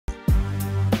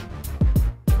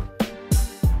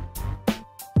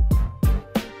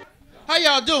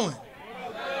y'all doing?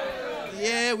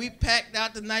 Yeah, we packed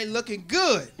out tonight looking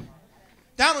good.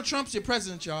 Donald Trump's your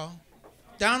president, y'all.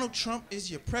 Donald Trump is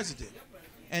your president.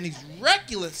 And he's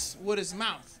reckless with his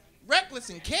mouth. Reckless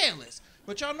and careless.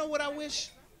 But y'all know what I wish?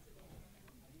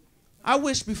 I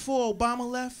wish before Obama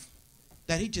left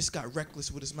that he just got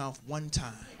reckless with his mouth one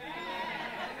time.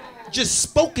 Just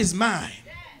spoke his mind.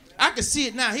 I could see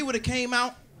it now. He would have came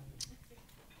out,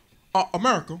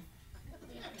 America,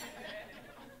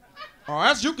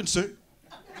 as you can see,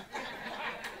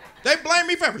 they blame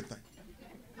me for everything.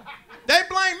 They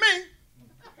blame me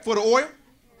for the oil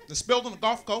that's spilled on the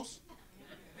Gulf Coast.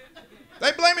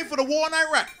 They blame me for the war in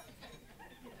Iraq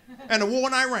and the war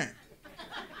in Iran.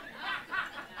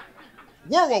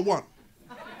 World War I.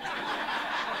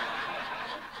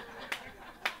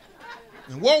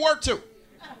 And World War II.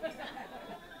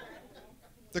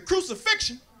 The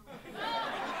crucifixion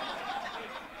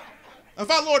of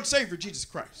our Lord and Savior Jesus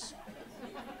Christ.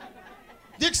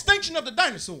 The extinction of the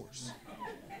dinosaurs.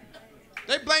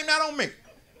 They blame that on me.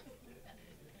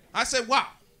 I said, wow.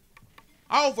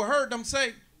 I overheard them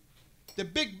say the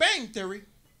Big Bang Theory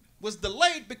was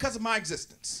delayed because of my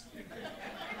existence.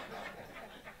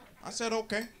 I said,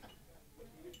 okay.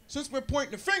 Since we're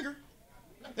pointing the finger,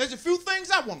 there's a few things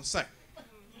I want to say.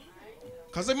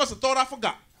 Because they must have thought I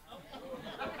forgot.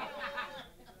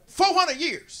 400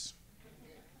 years.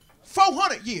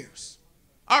 400 years.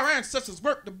 Our ancestors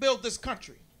worked to build this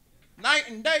country. Night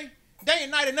and day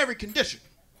and night in every condition.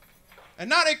 And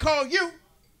now they call you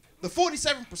the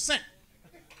 47%.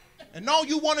 And all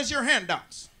you want is your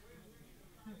handouts.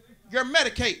 Your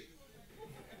Medicaid.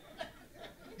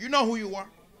 You know who you are.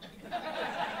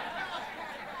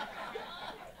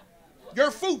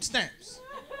 Your food stamps.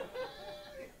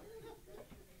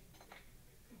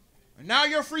 And now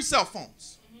your free cell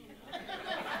phones.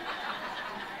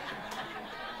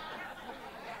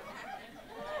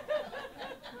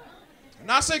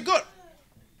 And I say good.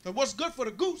 But what's good for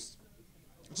the goose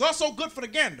is also good for the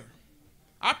gander.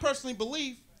 I personally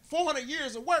believe 400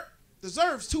 years of work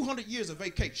deserves 200 years of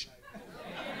vacation.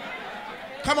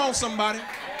 Come on, somebody.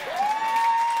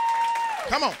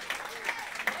 Come on.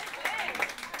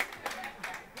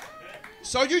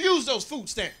 So you use those food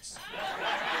stamps.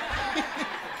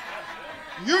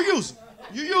 You use them.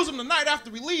 You use them tonight after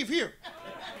we leave here.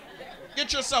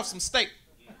 Get yourself some steak.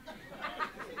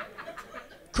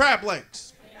 Crab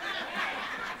legs.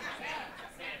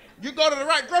 You go to the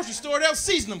right grocery store, they'll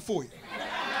season them for you.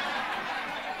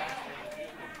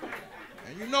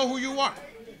 And you know who you are.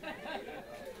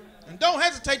 And don't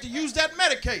hesitate to use that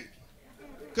Medicaid.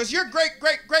 Because your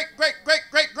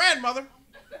great-great-great-great-great-great-grandmother,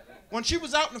 when she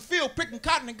was out in the field picking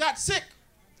cotton and got sick,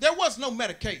 there was no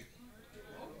Medicaid.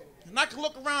 And I can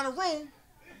look around the room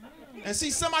and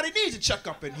see somebody needs a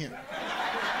checkup in here.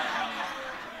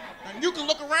 And you can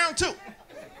look around too.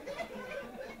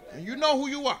 And you know who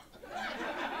you are.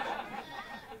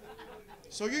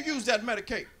 So you use that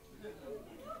Medicaid.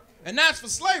 And as for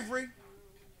slavery,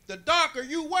 the darker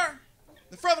you were,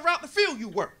 the further out the field you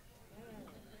were.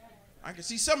 I can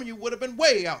see some of you would have been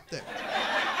way out there.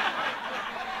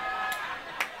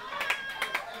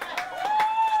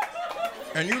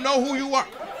 And you know who you are.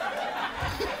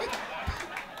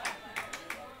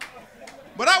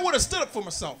 But I would have stood up for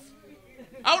myself.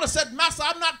 I would have said, Master,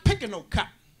 I'm not picking no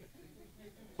cotton.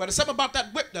 But there's something about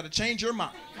that whip that'll change your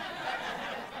mind.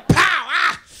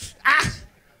 Pow!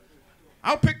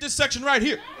 I'll pick this section right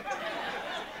here.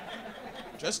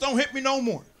 Just don't hit me no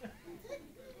more.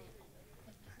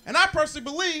 And I personally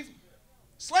believe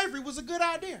slavery was a good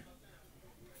idea.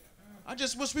 I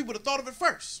just wish we would have thought of it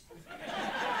first.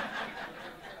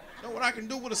 Know what I can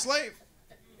do with a slave?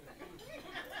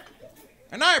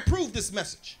 And I approve this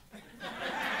message.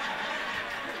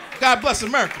 God bless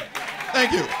America.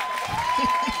 Thank you.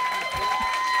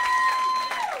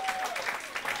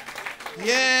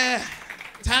 Yeah,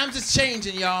 times is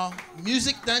changing, y'all.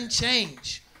 Music done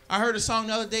change. I heard a song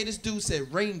the other day, this dude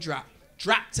said, raindrop,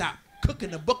 drop top, cooking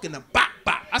the book in the bop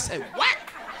bop. I said, what?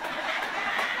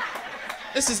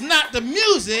 This is not the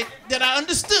music that I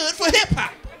understood for hip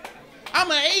hop. I'm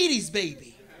an 80s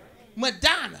baby.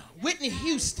 Madonna, Whitney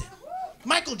Houston,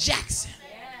 Michael Jackson.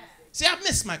 See, I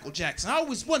miss Michael Jackson. I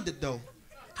always wondered, though,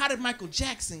 how did Michael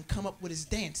Jackson come up with his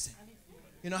dancing?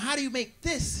 You know, how do you make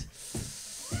this?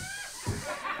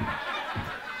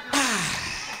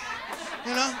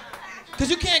 You know?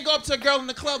 Because you can't go up to a girl in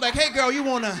the club like, hey, girl, you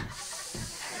want to...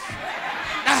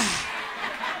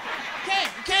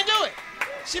 You can't do it.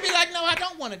 She'd be like, no, I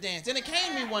don't want to dance. And it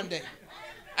came to me one day.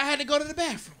 I had to go to the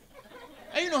bathroom.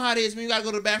 And you know how it is when you got to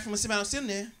go to the bathroom and sit down sitting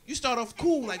there. You start off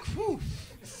cool, like, whew.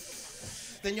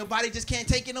 Then your body just can't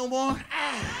take it no more.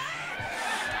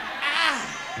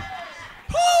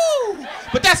 Woo!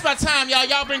 But that's my time, y'all.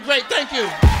 Y'all been great. Thank you.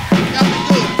 Y'all been